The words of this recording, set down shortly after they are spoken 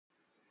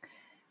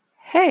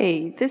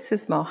Hey, this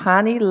is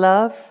Mohani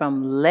Love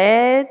from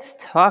Let's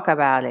Talk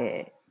About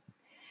It.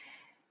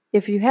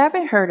 If you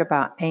haven't heard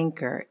about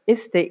Anchor,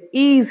 it's the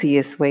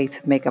easiest way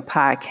to make a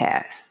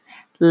podcast.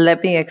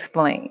 Let me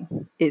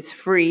explain. It's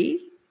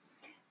free.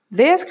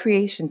 There's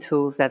creation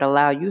tools that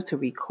allow you to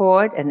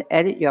record and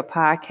edit your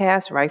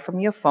podcast right from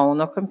your phone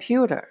or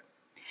computer.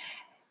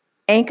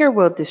 Anchor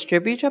will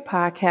distribute your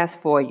podcast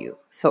for you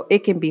so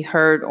it can be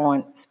heard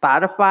on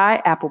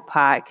Spotify, Apple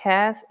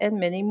Podcasts, and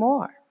many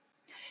more.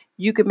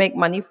 You can make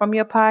money from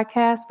your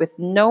podcast with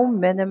no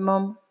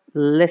minimum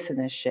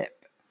listenership.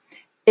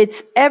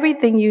 It's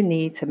everything you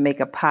need to make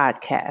a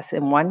podcast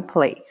in one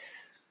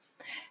place.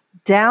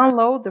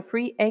 Download the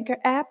free Anchor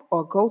app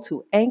or go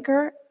to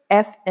Anchor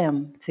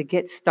FM to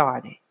get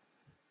started.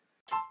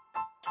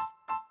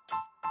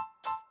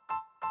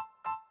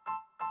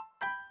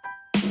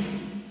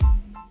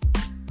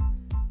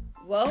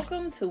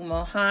 Welcome to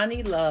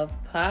Mohani Love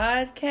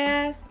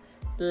Podcast.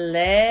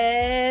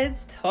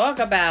 Let's talk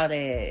about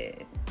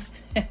it.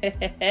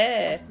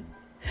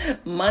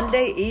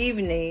 Monday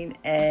evening,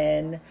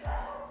 and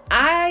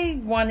I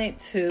wanted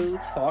to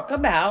talk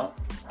about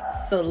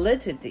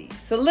solidity.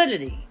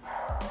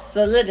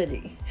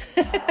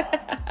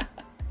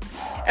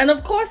 And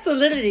of course,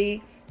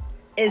 solidity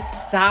is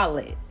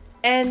solid.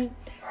 And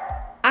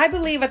I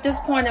believe at this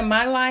point in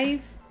my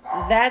life,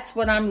 that's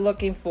what I'm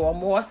looking for,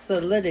 more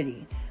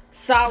solidity.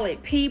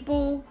 Solid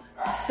people,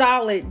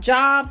 solid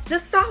jobs,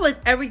 just solid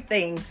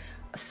everything,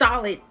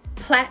 solid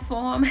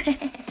platform.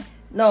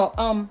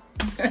 No,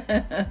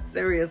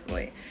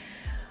 seriously.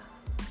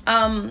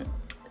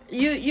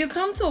 You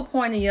come to a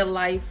point in your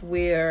life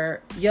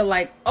where you're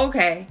like,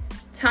 okay,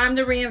 time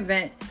to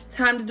reinvent,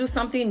 time to do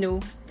something new,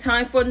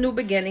 time for a new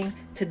beginning.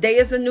 Today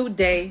is a new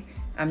day.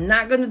 I'm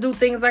not going to do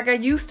things like I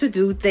used to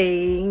do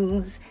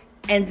things.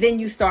 And then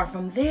you start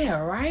from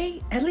there,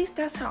 right? At least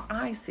that's how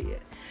I see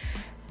it.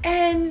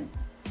 And,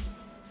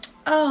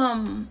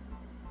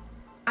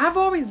 I've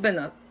always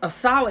been a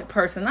solid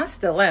person. I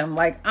still am.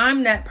 Like,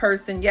 I'm that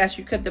person. Yes,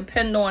 you could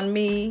depend on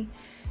me,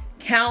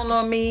 count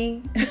on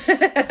me.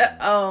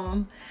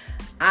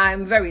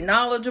 I'm very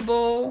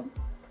knowledgeable.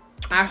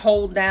 I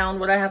hold down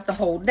what I have to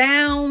hold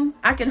down.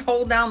 I can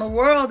hold down the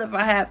world if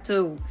I have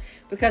to,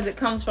 because it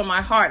comes from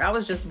my heart. I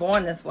was just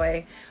born this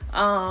way.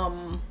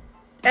 And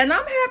I'm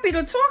happy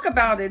to talk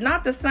about it,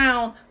 not to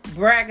sound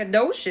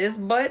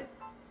braggadocious, but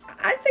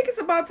I think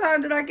it's about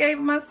time that I gave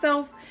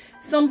myself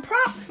some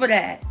props for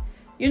that.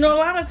 You know, a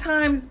lot of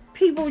times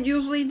people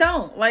usually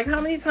don't. Like,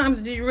 how many times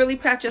do you really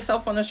pat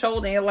yourself on the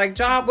shoulder and you're like,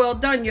 job well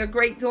done, you're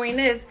great doing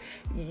this,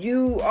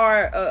 you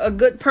are a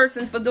good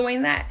person for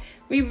doing that?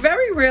 We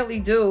very rarely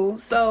do.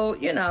 So,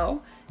 you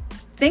know,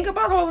 think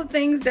about all the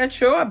things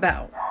that you're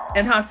about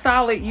and how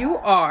solid you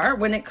are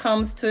when it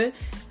comes to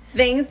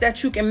things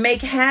that you can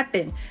make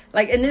happen.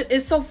 Like, and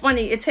it's so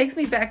funny. It takes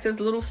me back to this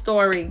little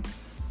story.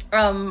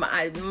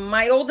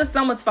 My oldest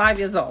son was 5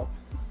 years old.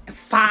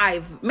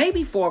 5,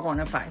 maybe 4 going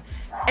to 5.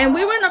 And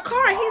we were in a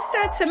car and he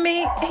said to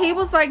me, he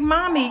was like,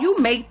 Mommy, you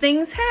make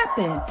things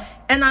happen.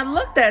 And I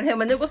looked at him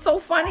and it was so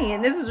funny.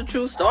 And this is a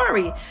true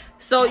story.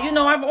 So, you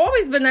know, I've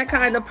always been that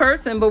kind of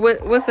person. But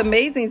what's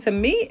amazing to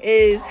me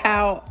is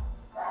how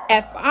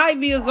at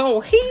 5 years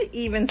old, he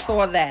even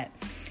saw that.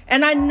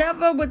 And I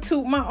never would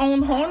toot my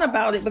own horn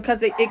about it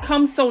because it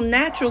comes so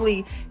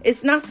naturally.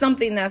 It's not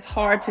something that's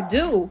hard to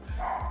do.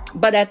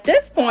 But at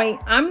this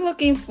point, I'm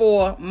looking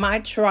for my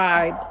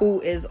tribe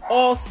who is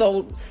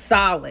also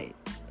solid.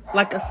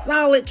 Like a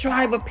solid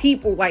tribe of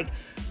people. Like,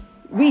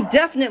 I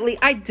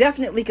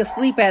definitely could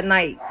sleep at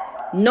night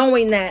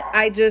knowing that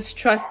I just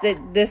trusted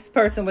this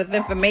person with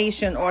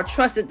information or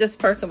trusted this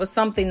person with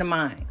something of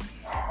mine.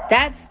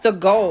 That's the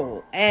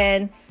goal.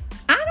 And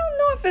I don't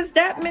know if it's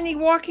that many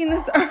walking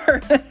this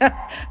earth.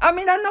 I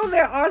mean, I know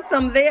there are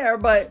some there,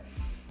 but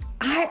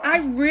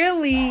I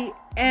really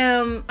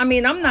am. I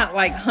mean, I'm not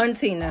like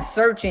hunting and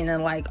searching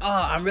and like, oh,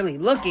 I'm really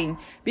looking,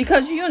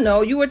 because, you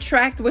know, you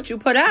attract what you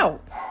put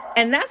out.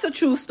 And that's a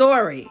true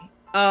story.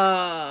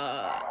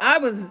 I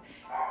was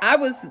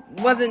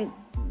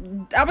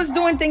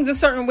doing things a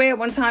certain way at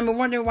one time and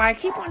wondering why I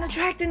keep on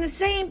attracting the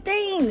same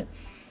thing.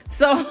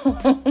 So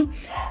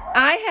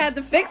I had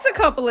to fix a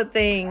couple of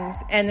things,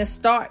 and it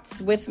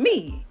starts with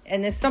me.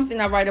 And it's something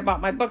I write about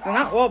in my books. And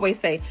I always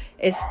say,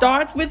 it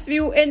starts with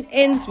you and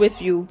ends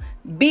with you.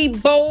 Be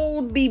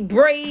bold, be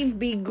brave,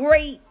 be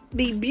great,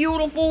 be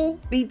beautiful,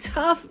 be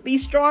tough, be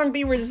strong,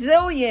 be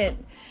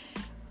resilient.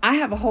 I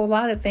have a whole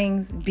lot of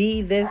things.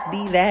 Be this,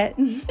 be that.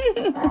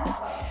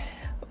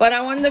 But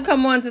I wanted to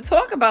come on to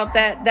talk about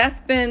that.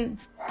 That's been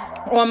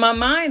on my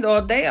mind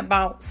all day,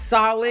 about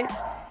solid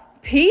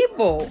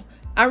people.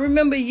 I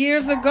remember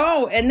years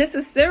ago, and this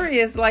is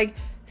serious, like,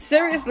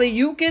 seriously,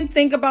 you can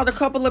think about a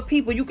couple of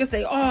people. You can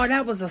say, oh,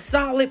 that was a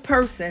solid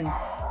person.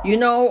 You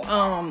know,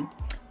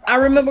 I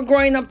remember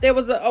growing up, there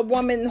was a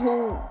woman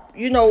who,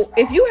 you know,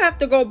 if you have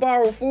to go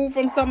borrow food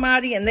from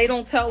somebody and they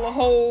don't tell the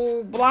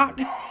whole block,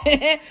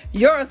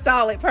 you're a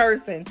solid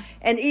person.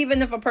 And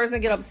even if a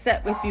person get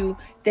upset with you,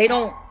 they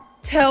don't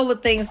tell the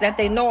things that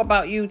they know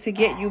about you to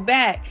get you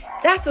back.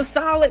 That's a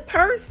solid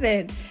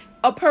person.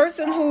 A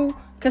person who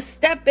could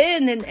step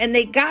in and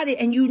they got it,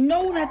 and you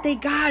know that they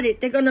got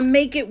it. They're going to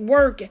make it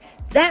work.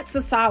 That's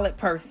a solid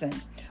person.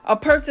 A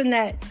person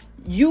that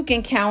you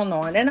can count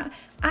on. And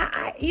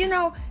I you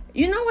know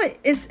what?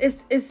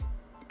 It's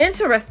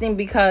interesting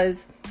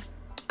because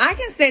I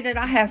can say that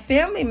I have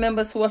family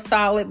members who are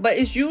solid, but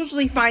it's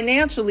usually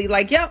financially.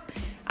 Like, yep,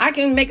 I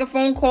can make a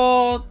phone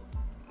call.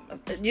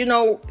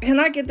 Can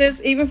I get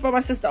this? Even for my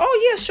sister.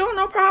 Oh, yeah, sure,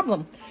 no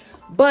problem.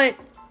 But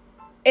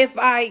if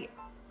I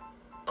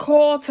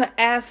call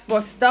to ask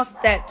for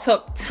stuff that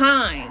took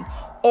time,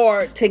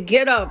 or to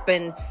get up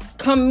and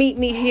come meet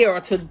me here,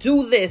 or to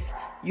do this,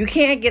 you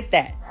can't get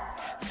that.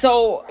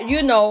 So,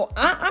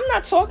 I'm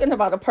not talking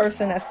about a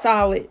person that's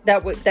solid,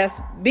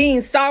 that's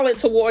being solid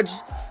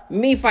towards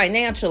me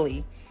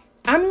financially.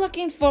 I'm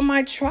looking for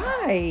my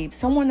tribe,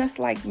 someone that's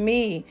like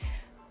me.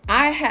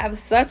 I have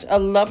such a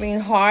loving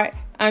heart.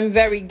 I'm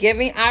very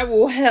giving. I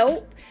will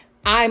help.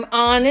 I'm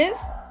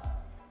honest,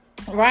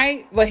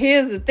 right? But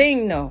here's the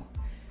thing, though.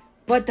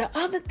 But the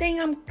other thing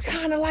I'm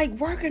kind of like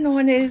working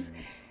on is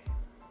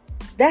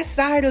that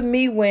side of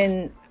me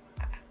when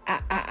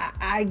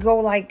I go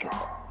like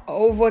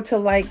over to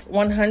like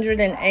 100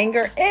 in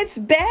anger. It's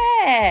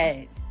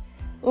bad.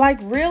 Like,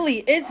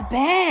 really, it's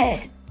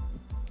bad.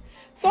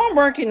 So I'm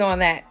working on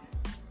that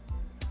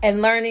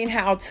and learning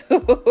how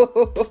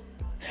to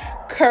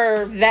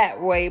curve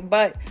that way.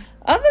 But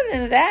other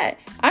than that,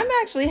 I'm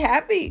actually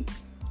happy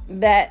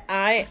that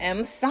I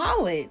am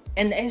solid.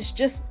 And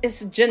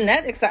it's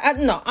genetics.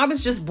 I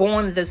was just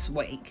born this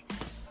way,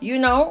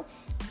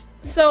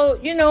 So,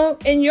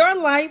 in your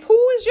life,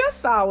 who is your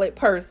solid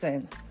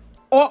person?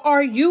 Or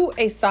are you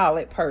a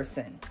solid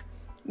person?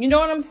 You know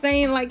what I'm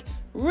saying? Like,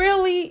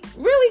 really,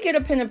 really get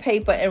a pen and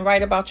paper and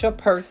write about your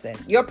person.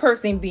 Your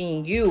person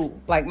being you,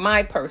 like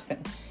my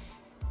person.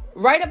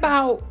 Write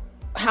about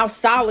how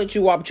solid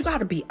you are, but you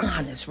got to be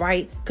honest,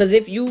 right? Because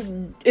if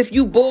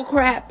you bull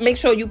crap, make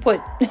sure you put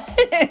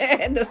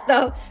the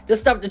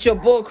stuff that you're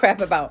bull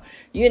crap about,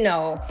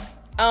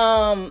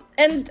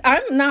 And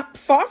I'm not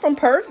far from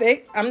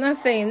perfect. I'm not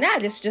saying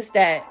that. It's just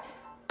that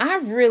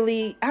I've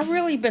really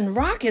been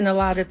rocking a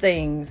lot of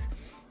things,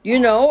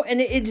 and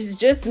it's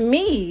just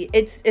me.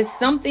 It's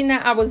something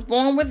that I was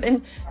born with.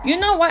 And you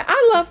know what?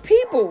 I love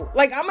people.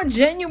 Like, I'm a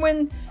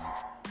genuine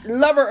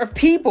lover of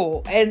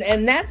people.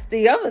 And that's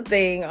the other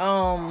thing.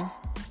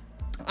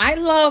 I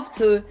love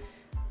to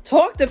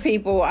talk to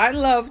people. I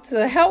love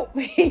to help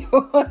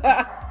people.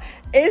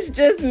 It's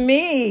just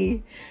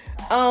me.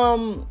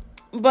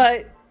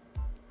 But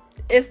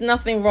it's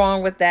nothing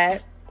wrong with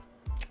that.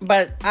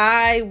 But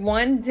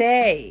one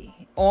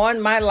day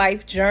on my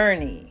life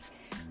journey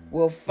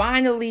will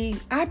finally,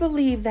 I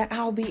believe that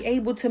I'll be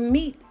able to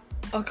meet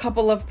a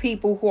couple of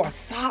people who are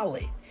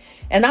solid.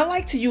 And I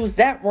like to use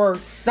that word,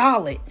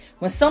 solid.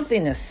 When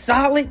something is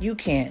solid, you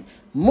can't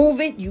move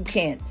it. You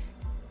can't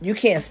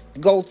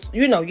go,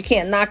 you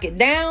can't knock it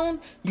down.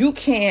 You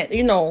can't,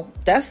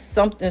 that's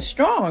something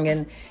strong.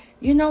 And,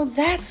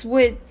 that's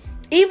what,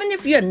 even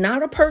if you're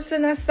not a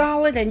person that's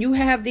solid and you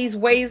have these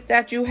ways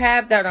that you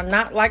have that are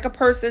not like a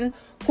person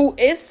who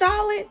is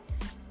solid,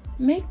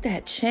 make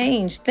that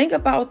change. Think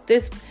about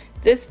this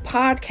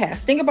podcast.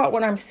 Think about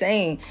what I'm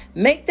saying.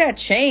 Make that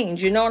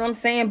change. You know what I'm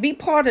saying? Be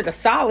part of the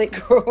solid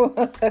crew.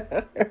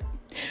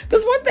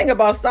 Because one thing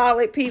about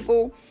solid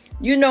people,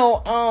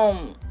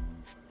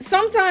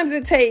 sometimes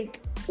it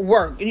take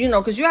work,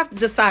 because you have to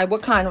decide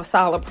what kind of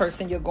solid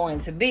person you're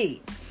going to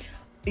be.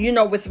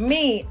 With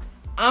me,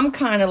 I'm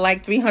kind of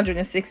like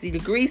 360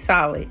 degrees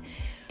solid,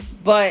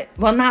 but,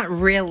 well, not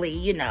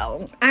really,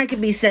 I can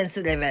be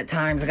sensitive at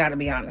times. I got to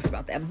be honest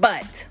about that.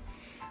 But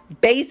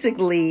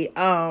basically,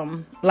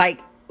 like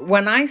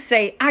when I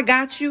say, I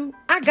got you.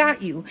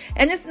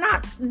 And it's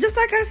not just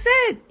like I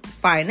said,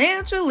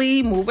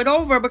 financially move it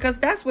over, because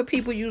that's what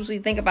people usually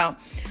think about.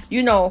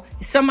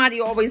 Somebody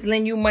always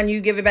lend you money,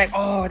 you give it back.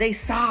 Oh, they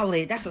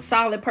solid. That's a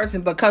solid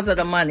person because of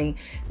the money.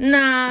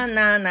 Nah.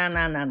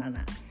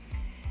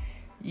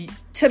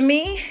 To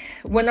me,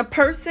 when a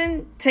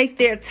person take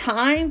their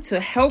time to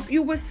help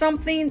you with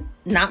something,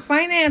 not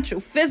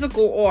financial,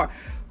 physical, or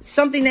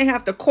something they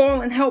have to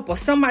call and help, or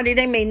somebody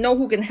they may know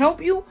who can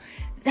help you,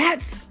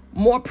 that's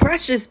more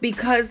precious,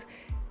 because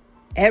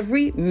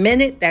every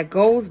minute that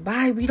goes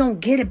by, we don't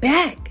get it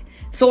back.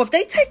 So if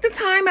they take the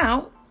time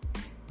out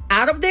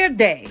of their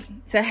day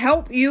to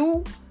help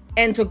you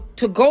and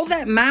to go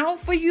that mile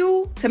for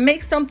you, to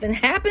make something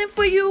happen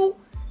for you,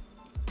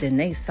 then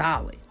they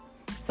solid.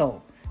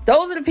 So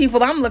those are the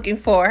people I'm looking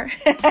for.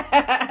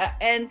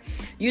 And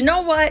you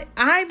know what?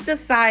 I've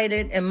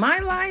decided in my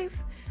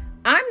life,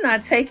 I'm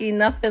not taking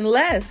nothing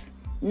less.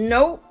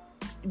 Nope.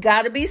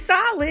 Got to be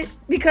solid.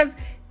 Because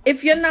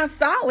if you're not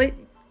solid,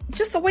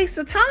 just a waste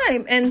of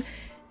time. And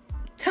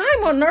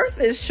time on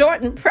earth is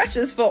short and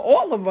precious for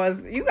all of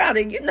us. You got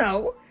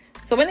to,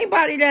 So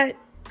anybody that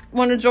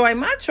want to join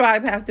my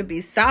tribe have to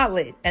be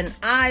solid. And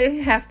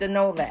I have to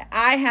know that.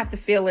 I have to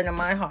feel it in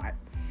my heart.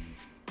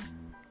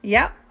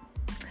 Yep.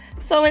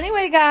 So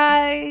anyway,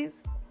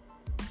 guys,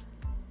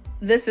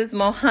 this is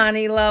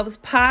Mohani Loves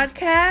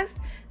Podcast.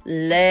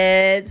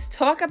 Let's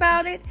talk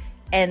about it.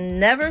 And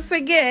never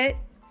forget,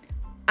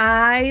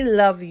 I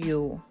love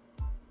you.